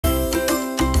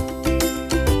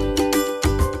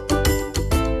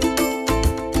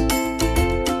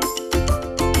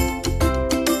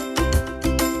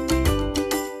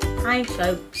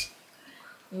folks,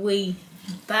 we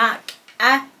back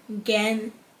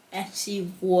again,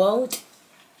 Essie World.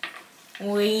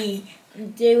 We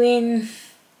doing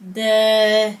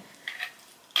the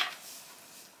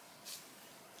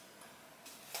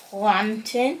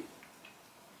planting.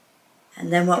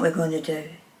 And then what we're going to do?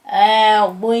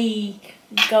 We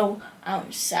go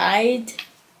outside,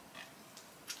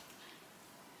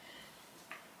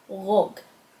 look,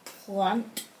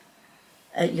 plant.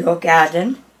 At your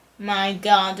garden. My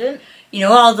garden. You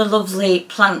know all the lovely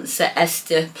plants that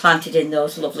Esther planted in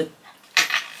those lovely,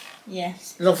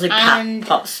 yes, lovely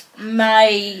pots.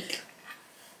 My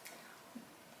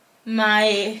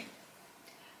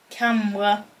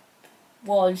camera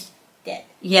was dead.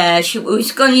 Yeah, we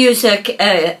was going to use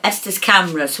Esther's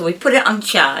camera, so we put it on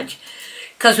charge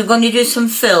because we're going to do some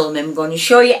filming. We're going to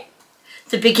show you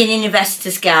the beginning of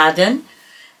Esther's garden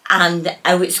and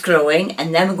how it's growing,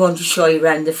 and then we're going to show you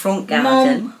around the front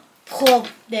garden. Mum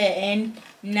plugged it in,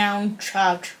 now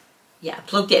charge. Yeah, I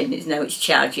plugged it in, now it's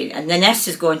charging. And then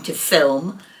Esther's going to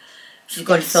film. She's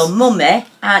going to film Mummy,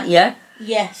 aren't you?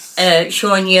 Yes.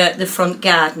 Showing you the front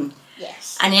garden.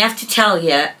 Yes. And I have to tell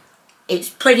you, it's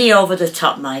pretty over the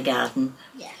top, my garden.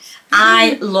 Yes.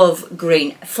 I love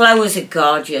green. Flowers are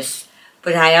gorgeous,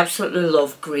 but I absolutely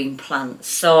love green plants.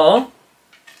 So,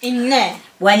 in there,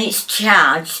 when it's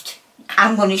charged,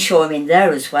 I'm going to show them in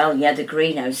there as well. Yeah, the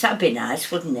greenhouse. That'd be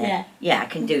nice, wouldn't it? Yeah. Yeah, I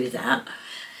can do that.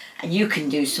 And you can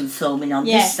do some filming on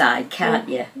this side, can't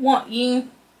you? What you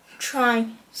try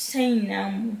say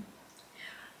now?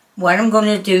 What I'm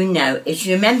going to do now is,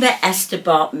 you remember Esther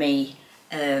bought me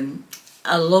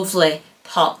a lovely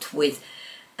pot with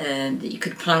that you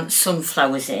could plant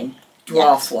sunflowers in,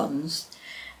 dwarf ones.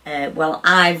 Well,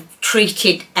 I've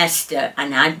treated Esther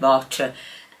and I bought her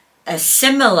a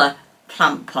similar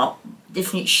plant pot,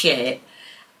 different shape,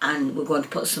 and we're going to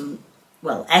put some,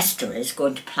 well, Esther is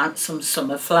going to plant some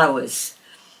summer flowers.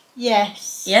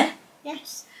 Yes. Yeah?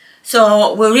 Yes.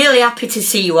 So we're really happy to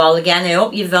see you all again. I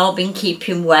hope you've all been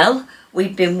keeping well.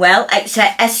 We've been well,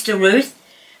 except Esther Ruth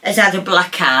has had a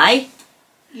black eye.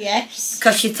 Yes.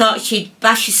 Because she thought she'd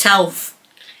bash herself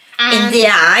in the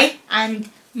eye. And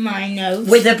my nose.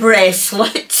 With a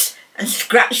bracelet and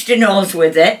scratched her nose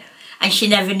with it. And she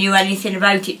never knew anything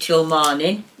about it till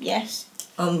morning. Yes.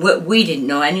 And we didn't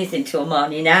know anything till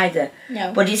morning either.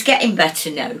 No. But it's getting better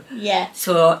now. Yeah.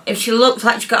 So if she looks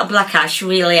like she's got a black eye, she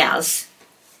really has.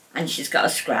 And she's got a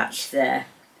scratch there.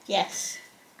 Yes.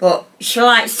 But she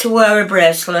likes to wear a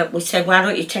bracelet. We said, why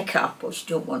don't you take it off? But she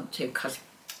don't want to, because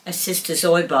her sister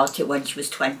Zoe bought it when she was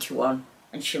 21.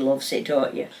 And she loves it,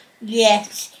 don't you?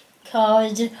 Yes,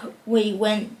 because we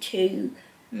went to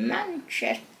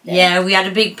Manchester. Yeah, we had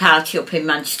a big party up in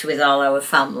Manchester with all our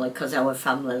family, because our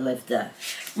family lived there.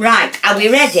 Right, are we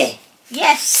ready?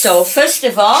 Yes. So, first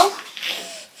of all,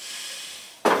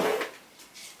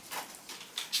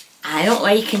 I don't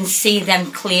know if you can see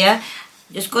them clear.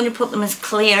 I'm just going to put them as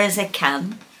clear as I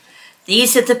can.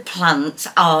 These are the plants,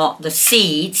 or the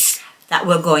seeds, that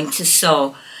we're going to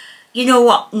sow. You know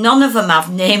what? None of them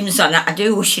have names on it. I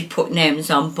do wish you'd put names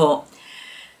on, but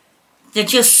they're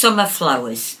just summer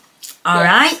flowers. All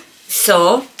right?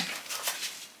 So,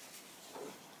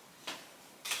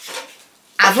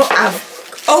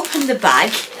 I've opened the bag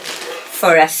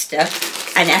for Esther,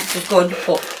 and Esther's going to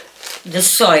put the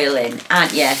soil in,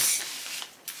 aren't you?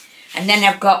 And then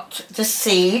I've got the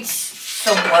seeds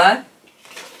somewhere,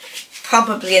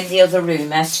 probably in the other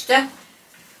room, Esther.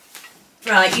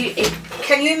 Right,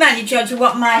 can you manage, or do you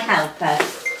want my help,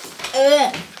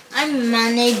 I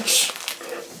manage.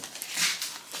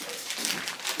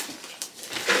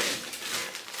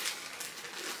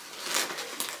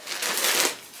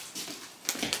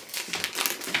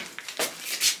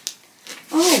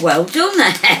 Oh, well done,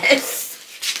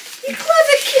 Es. You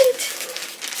clever kid.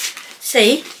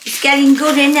 See, it's getting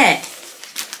good, isn't it?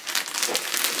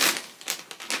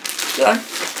 Go on.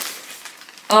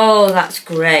 Oh, that's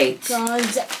great.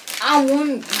 Because I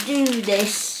won't do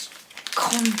this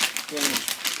confident.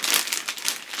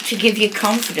 To give you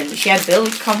confidence, yeah,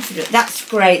 build confidence. That's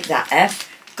great, that,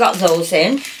 Got those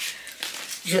in.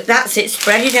 That's it,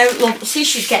 spread it out. Look, see,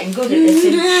 she's getting good at this,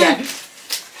 isn't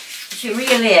she? She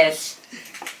really is.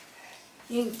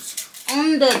 It's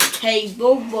on the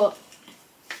table, but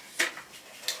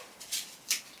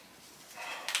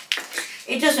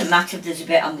it doesn't matter if there's a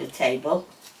bit on the table.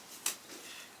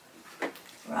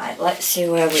 Right, let's see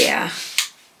where we are.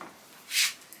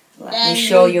 Let me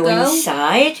show you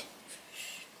inside.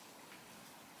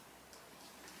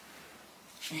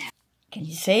 Can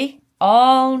you see?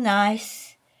 All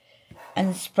nice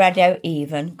and spread out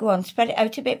even. Go on, spread it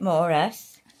out a bit more, Es.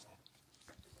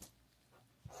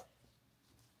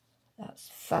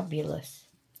 fabulous.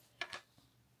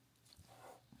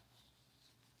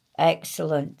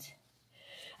 Excellent.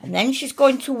 And then she's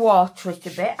going to water it a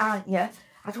bit, aren't you?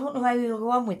 I don't know how you'll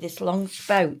go on with this long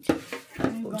spout.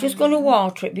 We're just going to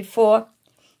water it before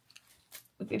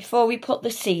we put the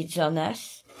seeds on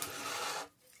this.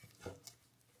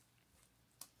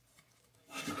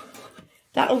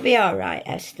 That'll be all right,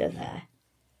 Esther, there.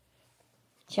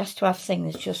 She has to have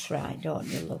things just right, don't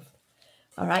you, love?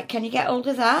 All right, can you get hold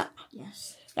of that?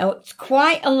 Yes. Now, it's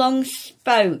quite a long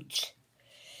spout.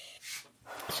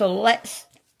 So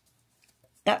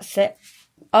that's it.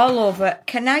 All over.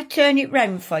 Can I turn it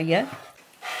round for you?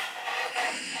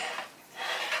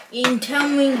 You can tell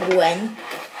me when.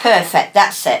 Perfect,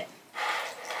 that's it.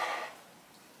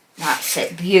 That's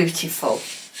it, beautiful.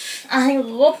 I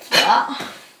love that.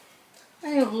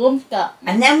 I love that.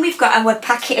 And then we've got our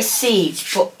packet of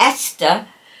seeds, but Esther,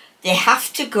 they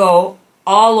have to go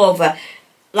all over.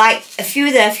 Like a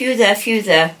few there, a few there, a few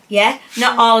there, yeah?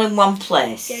 Not all in one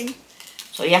place. Okay.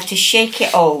 So you have to shake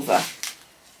it over.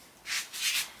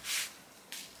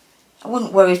 I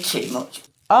wouldn't worry too much.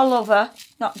 All over,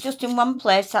 not just in one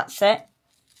place, that's it.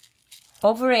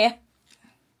 Over here.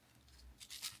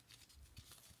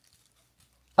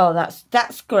 Oh,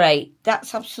 that's great.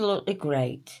 That's absolutely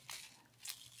great.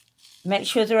 Make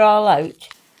sure they're all out.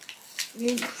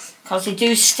 Yes. Because they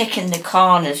do stick in the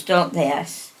corners, don't they,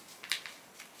 Es?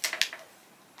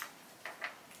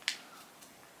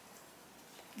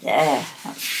 There,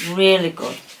 that's really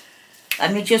good.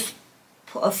 Let me just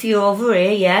put a few over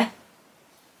here, yeah?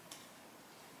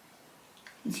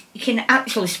 You can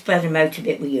actually spread them out a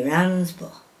bit with your hands,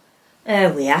 but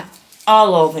there we are.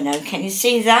 All over now. Can you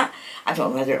see that? I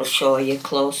don't know whether it'll show you a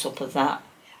close-up of that.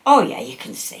 Oh, yeah, you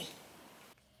can see.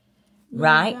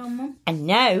 Right, and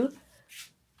now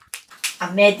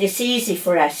I've made this easy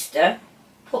for Esther.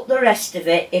 Put the rest of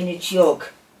it in a jug.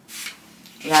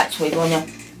 Right, so we're going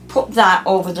to put that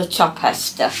over the top,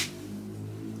 Esther.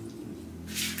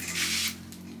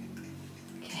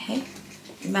 Okay,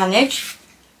 manage.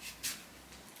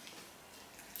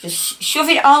 Just shove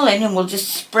it all in and we'll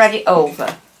just spread it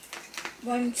over.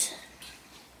 Once.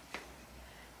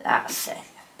 That's it.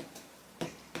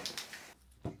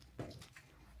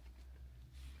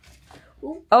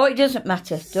 Oh, it doesn't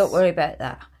matter. Don't worry about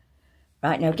that.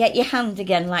 Right, now get your hand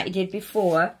again like you did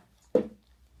before.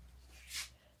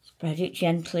 Spread it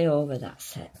gently over,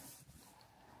 that's it.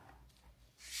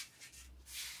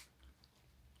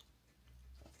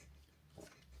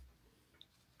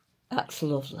 That's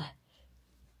lovely.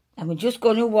 And we're just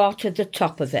going to water the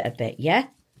top of it a bit, yeah?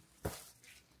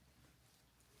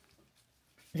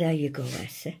 There you go,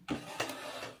 Essie.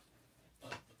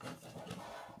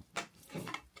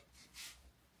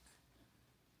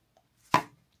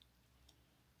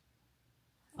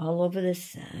 All over this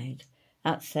side.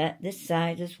 That's it. This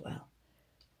side as well.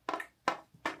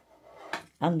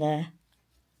 And there.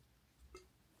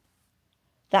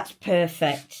 That's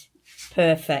perfect.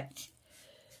 Perfect.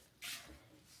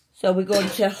 So we're going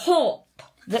to hope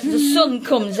that the sun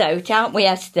comes out, aren't we,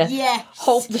 Esther? Yes.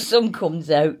 Hope the sun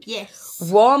comes out. Yes.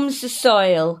 Warms the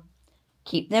soil.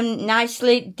 Keep them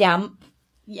nicely damp.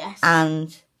 Yes.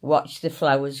 And watch the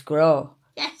flowers grow.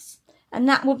 Yes. And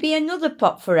that will be another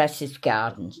pot for Essie's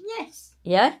garden. Yes.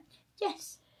 Yeah?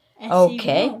 Yes.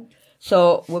 Okay. Mum.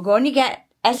 So we're going to get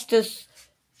Esther's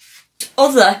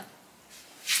other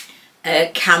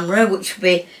camera, which will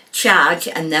be charged,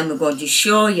 and then we're going to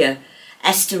show you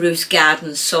Esther Ruth's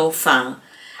garden so far.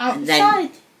 Outside. And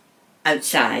then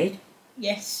outside.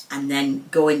 Yes. And then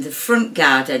go in the front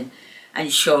garden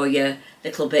and show you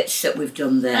little bits that we've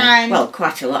done there. And, well,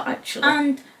 quite a lot actually.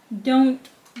 And don't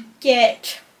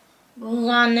get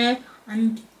Lana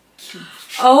and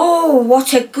Keith. Oh,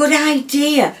 what a good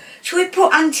idea. Shall we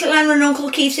put Auntie Lana and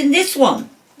Uncle Keith in this one?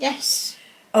 Yes.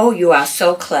 Oh, you are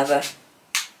so clever.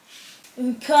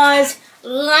 Because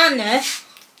Lana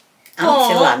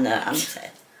Auntie Lana, Auntie.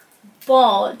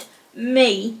 bought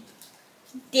me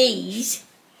these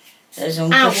There's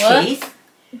Uncle our Keith.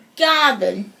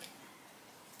 garden.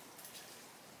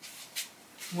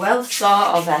 Well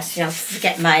thought of, Essie. I'll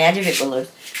forget my head if it will.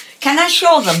 Can I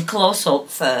show them close up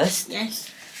first? Yes.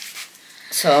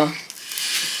 So,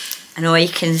 I know you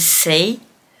can see.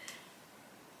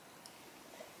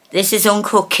 This is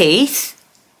Uncle Keith.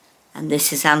 And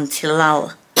this is Auntie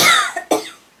Lal.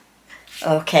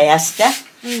 Okay, Esther.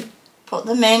 Put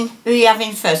them in. Who are you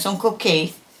having first? Uncle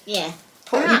Keith? Yeah.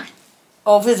 Put them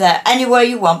over there. Anywhere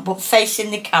you want, but facing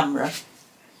the camera.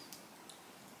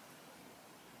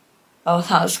 Oh,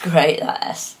 that's great,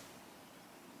 that is.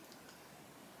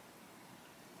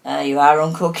 There you are,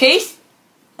 Uncle Keith.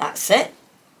 That's it.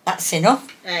 That's enough.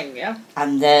 There you go.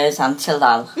 And there's Auntie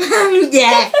Lal.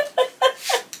 Yeah.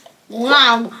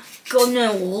 Wow.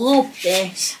 Gonna love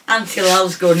this. Auntie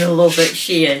Lal's gonna love it,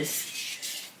 she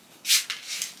is.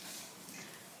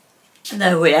 And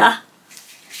there we are.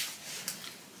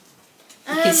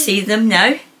 You can see them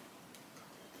now.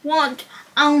 What?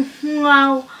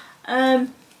 Well,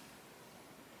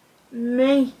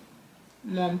 me,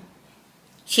 Mum.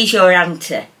 She's your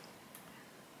auntie.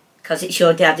 Because it's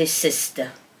your daddy's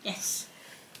sister. Yes.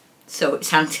 So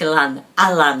it's Auntie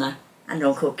Alana and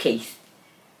Uncle Keith.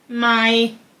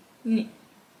 My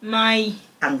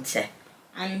Auntie.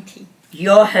 auntie.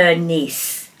 You're her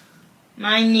niece.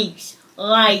 My niece.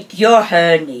 Like You're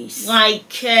her niece.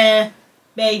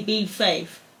 Baby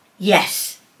Faith.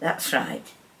 Yes, that's right.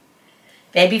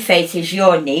 Baby Faith is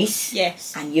your niece.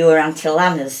 Yes. And you're Auntie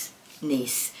Lana's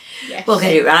niece. Yes. We'll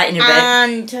get it right in a bit.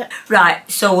 And Right,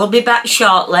 so we'll be back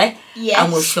shortly. yes.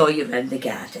 And we'll show you around the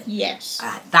garden. Yes.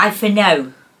 Right, bye for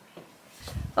now.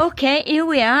 Okay, here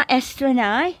we are, Esther and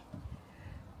I.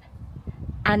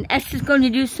 And Esther's going to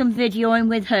do some videoing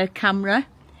with her camera.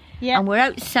 Yeah. And we're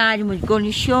outside and we're going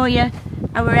to show you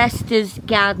our Esther's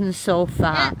garden so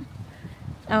far.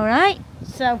 Yeah. Alright?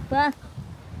 So far.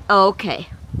 Okay.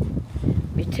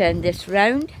 We turn this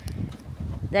round.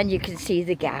 Then you can see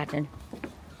the garden.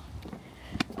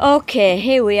 Okay,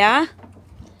 here we are.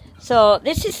 So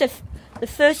this is the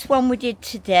first one we did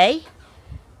today.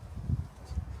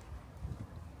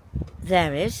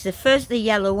 There is the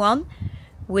yellow one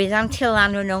with Auntie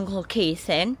Lana and Uncle Keith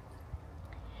in.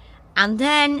 And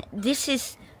then this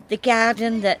is the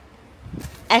garden that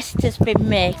Esther's been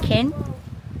making.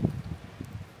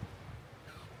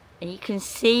 And you can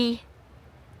see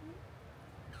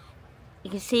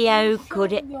how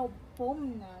good it... Your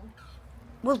bum now.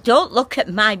 Well, don't look at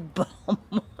my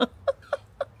bum.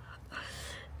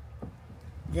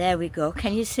 There we go.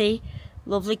 Can you see?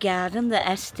 Lovely garden that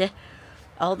Esther,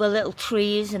 all the little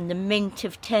trees and the mint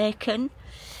have taken.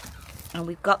 And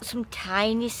we've got some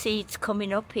tiny seeds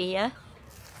coming up here.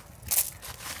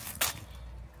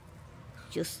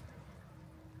 Just,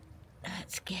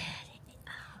 let's get it.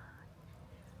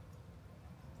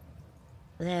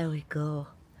 There we go.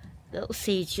 Little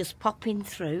seeds just popping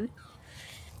through.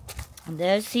 And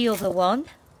there's the other one.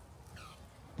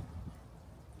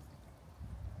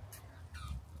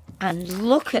 And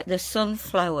look at the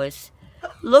sunflowers.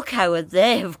 Look how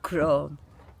they have grown.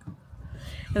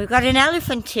 And we've got an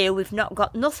elephant here. We've not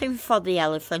got nothing for the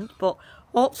elephant, but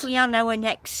hopefully on our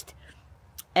next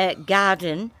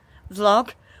garden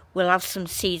vlog, we'll have some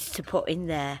seeds to put in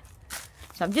there.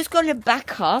 So I'm just going to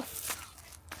back off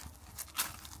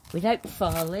without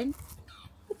falling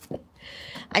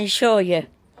and show you.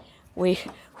 We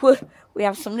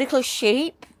have some little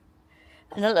sheep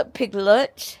and a little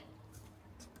piglet.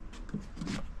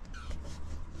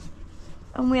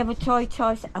 And we have a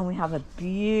tortoise and we have a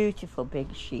beautiful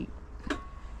big sheep.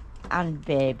 And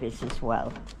babies as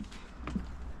well.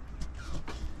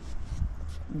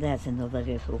 There's another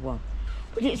little one.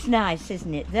 But it's nice,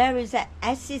 isn't it? There is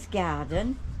Essie's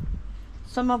garden.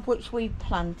 Some of which we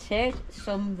planted.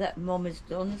 Some that Mum has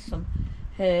done. Some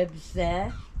herbs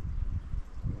there.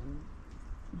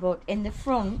 But in the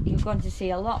front, you're going to see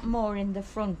a lot more in the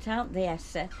front, aren't they,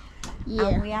 Essie? Yeah.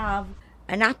 And we have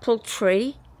an apple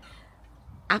tree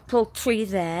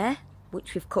there,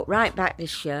 which we've cut right back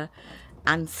this year,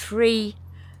 and 3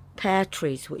 pear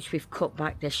trees, which we've cut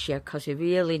back this year because we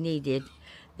really needed.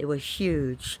 They were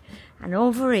huge. And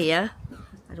over here, I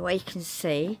don't know what you can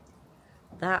see,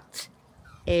 that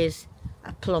is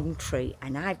a plum tree,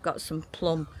 and I've got some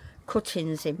plum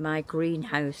cuttings in my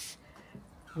greenhouse,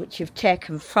 which you've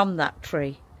taken from that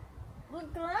tree.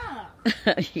 Look at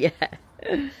that. Yeah.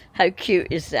 How cute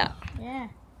is that? Yeah.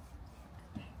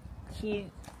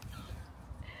 Cute.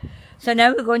 So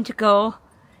now we're going to go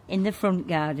in the front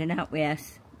garden, aren't we,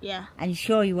 Es? Yeah. And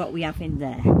show you what we have in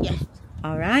there. Yes.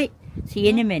 All right? See you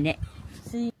in a minute.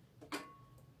 See.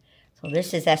 So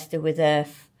this is Esther with her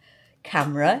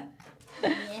camera.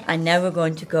 Yeah. And now we're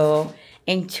going to go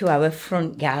into our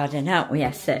front garden, aren't we,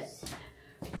 Esther?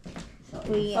 So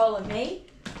follow me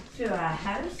through our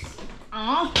house.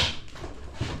 Oh.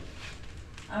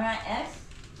 All right, Es?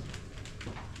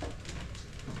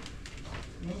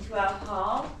 And into our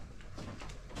hall.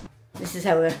 This is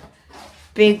our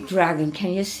big dragon.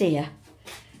 Can you see her?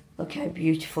 Look how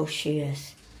beautiful she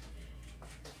is.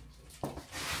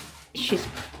 She's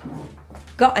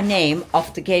got a name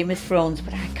off the Game of Thrones,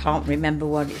 but I can't remember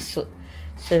what it's.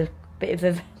 It's a bit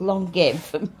of a long game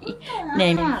for me.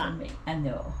 Naming for me. I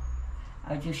know.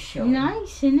 I'll just show you.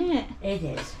 Nice, isn't it? It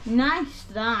is. Nice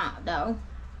that though.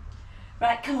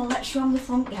 Right, come on, let's show them the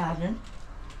front garden.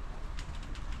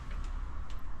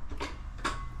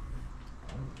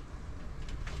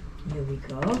 Here we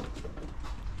go.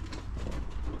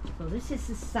 So this is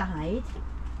the side.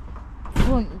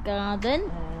 Front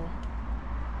garden. Used to be a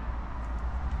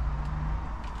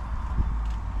fountain,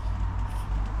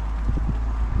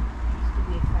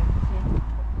 but there's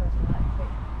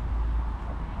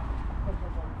electric.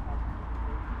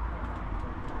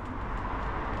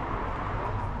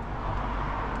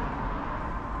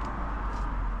 And we have a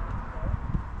couple of other fountains.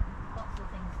 Lots of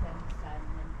things down the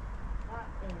side, and then that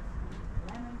is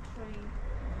lemon tree.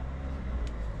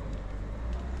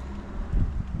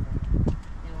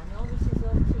 Now I know this is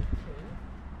OT2.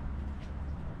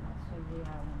 That's who we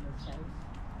are in this house.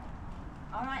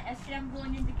 Alright, Essie, I'm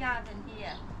going in the garden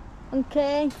here.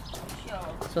 Okay.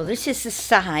 Sure. So this is the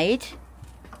side.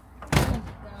 Front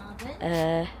garden.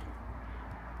 There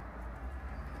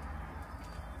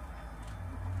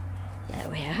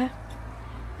we are.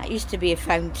 That used to be a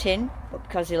fountain, but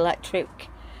because electric,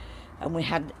 and we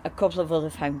had a couple of other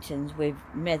fountains, we've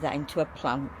made that into a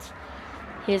plant.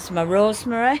 Here's my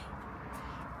rosemary.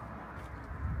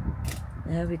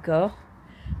 There we go.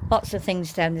 Lots of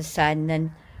things down the side, and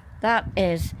then that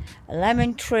is a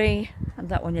lemon tree, and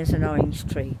that one is an orange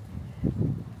tree.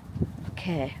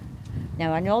 Okay.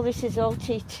 Now I know this is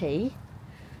OTT,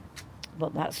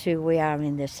 but that's who we are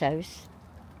in this house.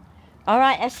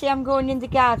 Alright, Essie, I'm going in the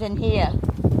garden here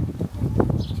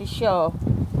to show.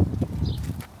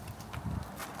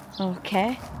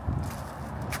 Okay.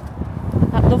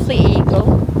 That lovely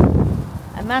eagle.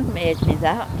 A man made me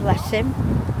that, bless him.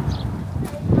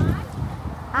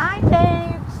 Hi,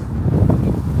 babes.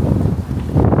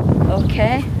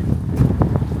 Okay.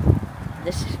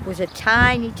 This was a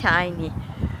tiny,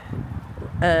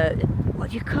 what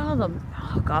do you call them?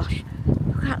 Oh gosh,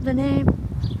 look at the name.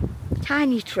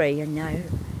 Tiny tree, and now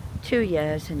 2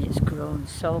 years and it's grown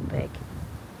so big.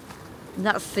 And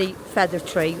that's the feather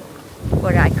tree,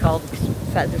 what I call the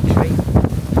feather tree.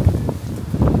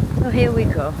 So here we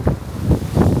go.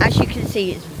 As you can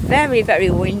see, it's very, very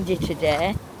windy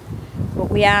today, but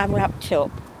we are wrapped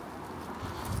up.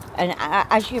 And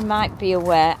as you might be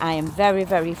aware, I am very,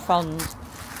 very fond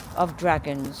of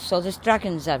dragons. So there's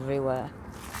dragons everywhere.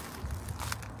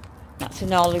 That's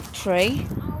an olive tree.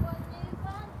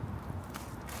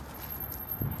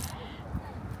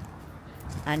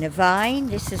 And a vine.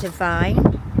 This is a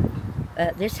vine.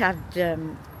 This had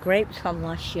grapes on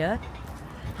last year.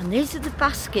 And these are the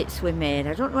baskets we made.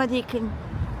 I don't know whether you can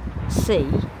see.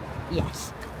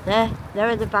 Yes, there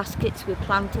are the baskets we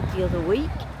planted the other week.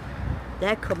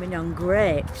 They're coming on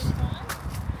great.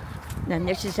 Then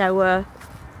this is our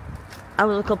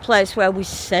little place where we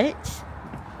sit.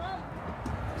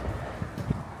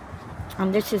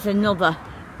 And this is another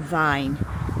vine.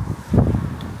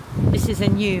 This is a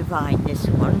new vine, this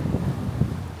one.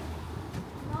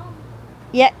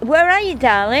 Yeah, where are you,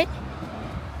 darling?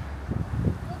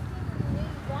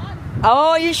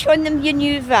 Oh, you're showing them your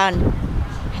new van.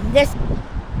 And this.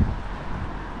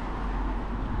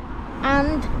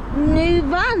 And new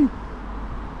van.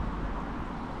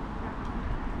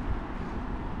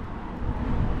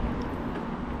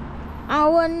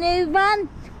 Our new van.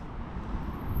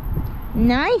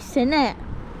 Nice, isn't it?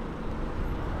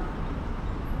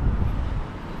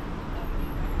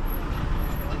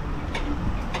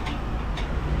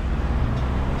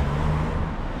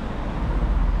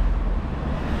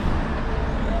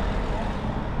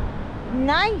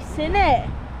 Nice, isn't it?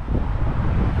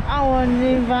 Our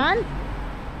new van,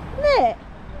 isn't it?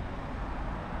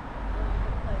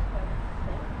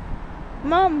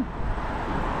 Mum.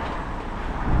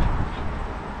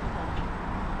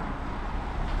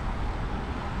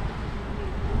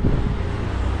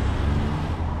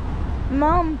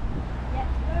 Mum. Yeah,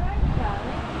 where are you,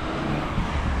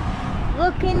 darling?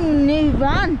 Look in the new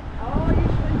van. Oh, you're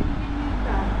showing them your new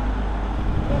van.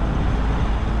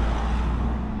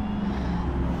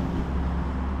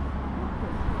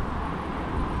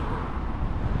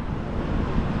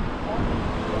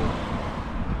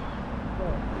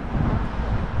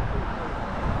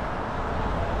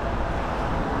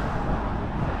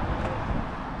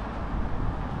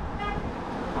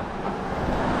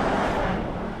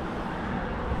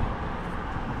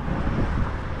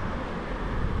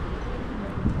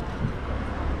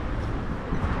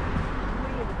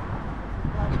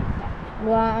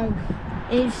 Wow,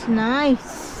 it's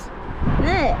nice, isn't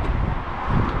it?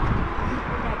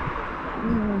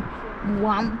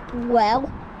 Wamp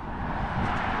well.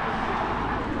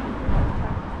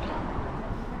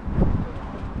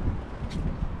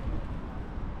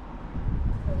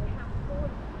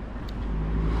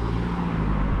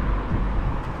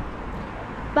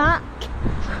 Back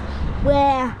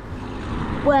where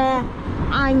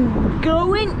I'm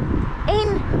going.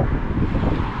 in.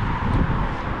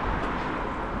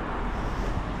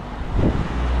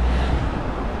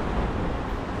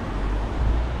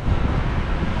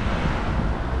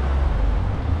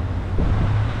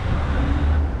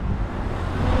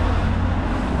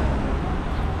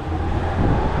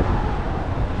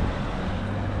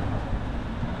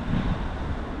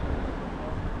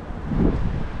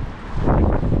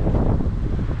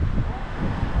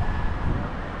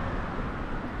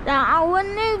 Our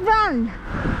new van,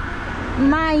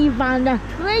 my van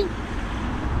actually.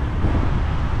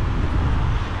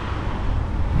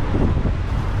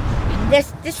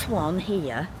 This one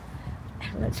here,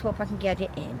 let's hope I can get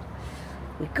it in.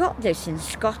 We got this in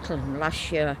Scotland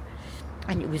last year,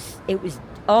 and it was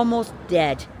almost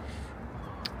dead,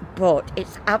 but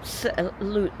it's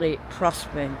absolutely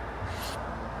prospering,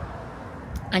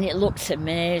 and it looks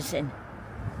amazing.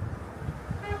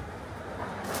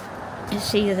 You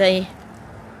see the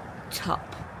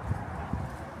top.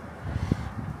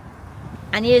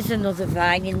 And here's another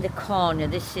vine in the corner.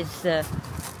 This is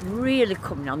really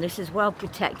coming on. This is well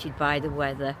protected by the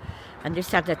weather. And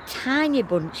this had a tiny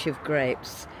bunch of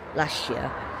grapes last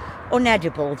year.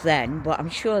 Unedible then, but I'm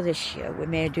sure this year we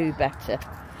may do better.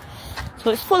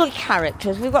 So it's full of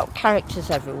characters. We've got characters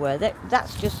everywhere.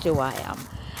 That's just who I am.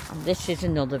 And this is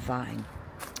another vine.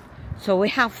 So we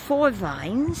have 4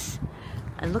 vines.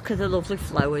 And look at the lovely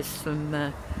flowers from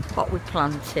what we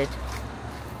planted.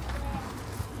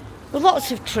 Well,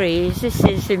 lots of trees. This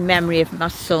is in memory of my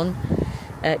son,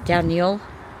 Daniel.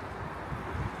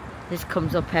 This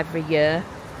comes up every year.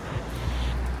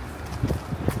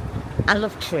 I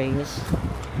love trees.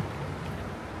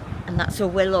 And that's a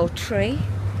willow tree.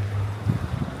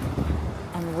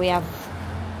 And we have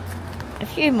a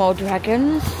few more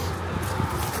dragons.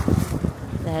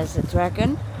 There's a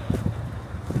dragon.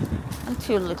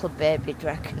 2 little baby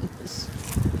dragons.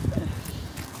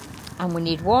 And we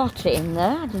need water in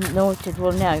there. I didn't know it would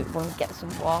run out. We'll get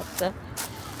some water.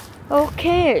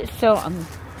 Okay, so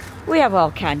we have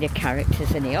all kind of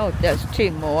characters in here. Oh, there's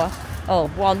 2 more. Oh,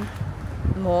 1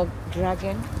 more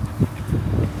dragon.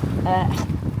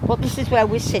 But this is where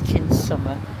we sit in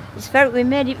summer. We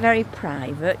made it very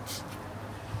private.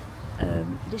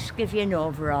 Just give you an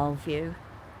overall view.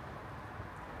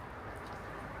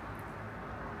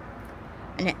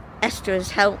 And Esther has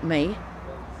helped me.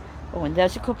 Oh, and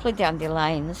there's a couple of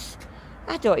dandelions.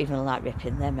 I don't even like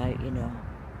ripping them out, you know.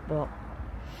 But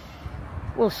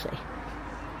we'll see.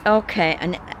 Okay,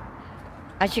 and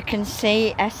as you can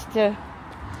see, Esther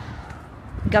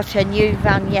got her new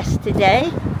van yesterday,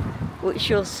 which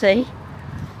you'll see.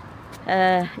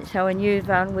 It's our new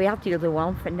van. We had the other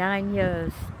one for 9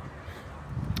 years.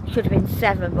 Should have been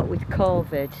 7, but with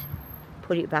COVID,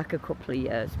 put it back a couple of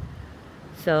years.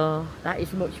 So that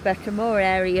is much better, more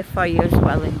area for you as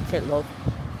well, isn't it, love?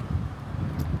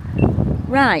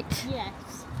 Right.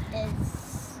 Yes,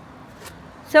 it's...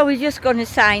 So we're just going to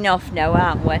sign off now,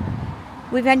 aren't we?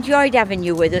 We've enjoyed having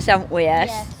you with us, haven't we, Es?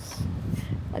 Yes.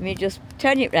 Let me just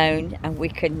turn it round and we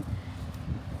can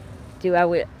do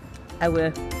our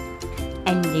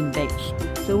ending bit.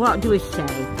 So what do we say?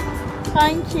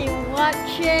 Thank you for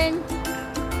watching.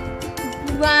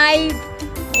 Subscribe,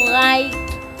 like,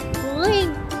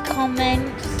 leave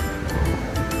comments.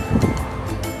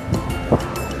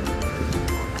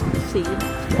 See you.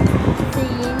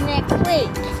 See you next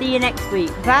week. See you next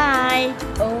week. Bye.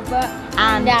 Over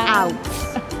And out.